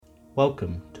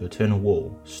Welcome to Eternal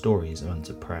Wall, Stories of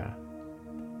Answered Prayer.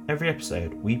 Every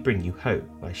episode we bring you hope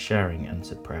by sharing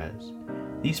answered prayers.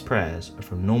 These prayers are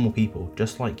from normal people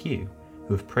just like you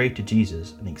who have prayed to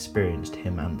Jesus and experienced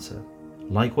Him answer.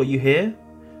 Like what you hear?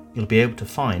 You'll be able to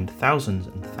find thousands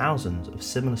and thousands of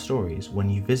similar stories when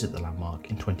you visit the landmark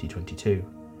in 2022,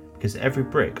 because every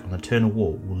brick on Eternal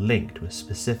Wall will link to a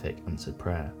specific answered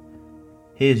prayer.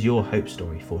 Here's your hope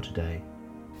story for today.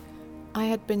 I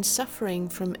had been suffering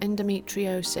from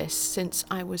endometriosis since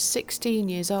I was 16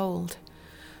 years old.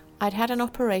 I'd had an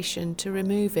operation to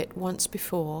remove it once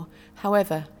before,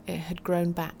 however, it had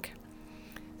grown back.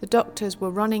 The doctors were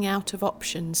running out of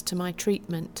options to my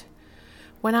treatment.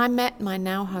 When I met my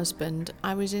now husband,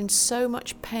 I was in so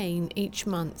much pain each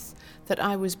month that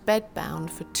I was bedbound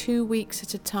for 2 weeks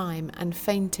at a time and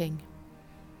fainting.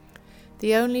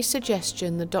 The only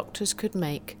suggestion the doctors could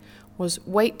make was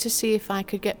wait to see if I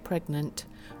could get pregnant,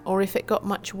 or if it got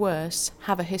much worse,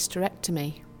 have a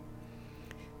hysterectomy.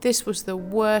 This was the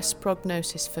worst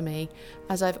prognosis for me,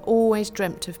 as I've always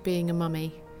dreamt of being a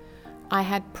mummy. I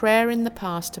had prayer in the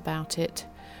past about it,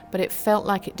 but it felt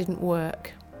like it didn't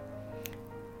work.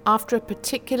 After a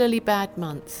particularly bad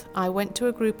month, I went to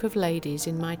a group of ladies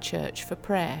in my church for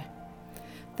prayer.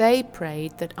 They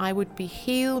prayed that I would be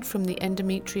healed from the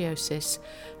endometriosis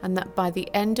and that by the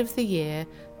end of the year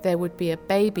there would be a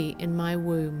baby in my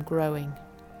womb growing.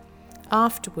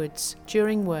 Afterwards,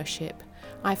 during worship,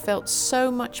 I felt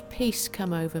so much peace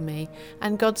come over me,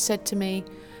 and God said to me,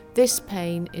 "This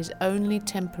pain is only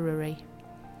temporary."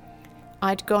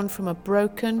 I'd gone from a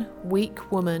broken,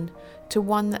 weak woman to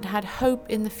one that had hope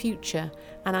in the future,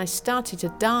 and I started to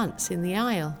dance in the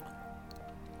aisle.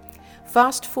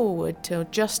 Fast forward till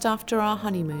just after our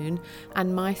honeymoon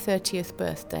and my 30th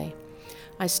birthday.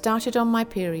 I started on my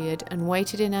period and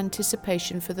waited in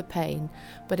anticipation for the pain,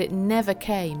 but it never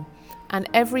came, and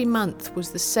every month was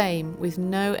the same with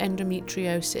no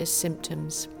endometriosis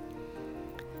symptoms.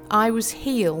 I was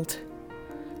healed.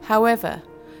 However,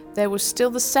 there was still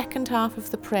the second half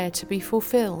of the prayer to be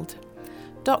fulfilled.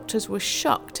 Doctors were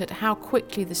shocked at how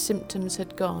quickly the symptoms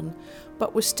had gone,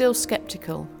 but were still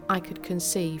sceptical I could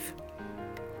conceive.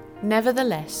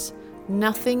 Nevertheless,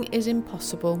 nothing is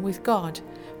impossible with God,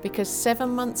 because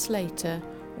 7 months later,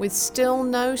 with still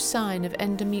no sign of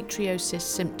endometriosis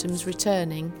symptoms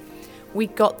returning, we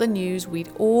got the news we'd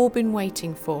all been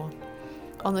waiting for.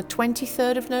 On the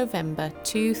 23rd of November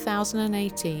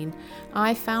 2018,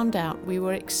 I found out we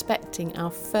were expecting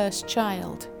our first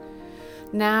child.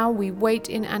 Now we wait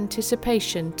in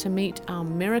anticipation to meet our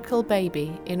miracle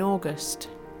baby in August.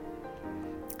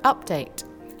 Update.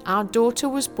 Our daughter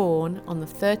was born on the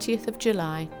 30th of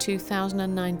July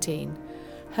 2019.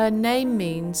 Her name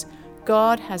means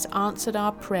God has answered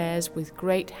our prayers with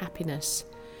great happiness.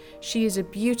 She is a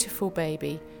beautiful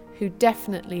baby who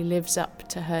definitely lives up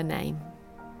to her name.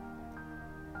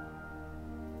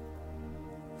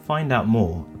 Find out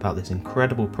more about this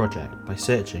incredible project by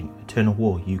searching Eternal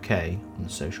Wall UK on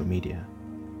social media.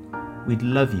 We'd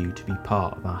love you to be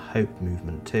part of our hope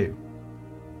movement too.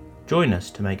 Join us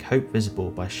to make hope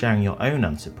visible by sharing your own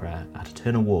answered prayer at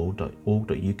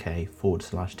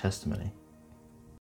eternalwall.org.uk/testimony.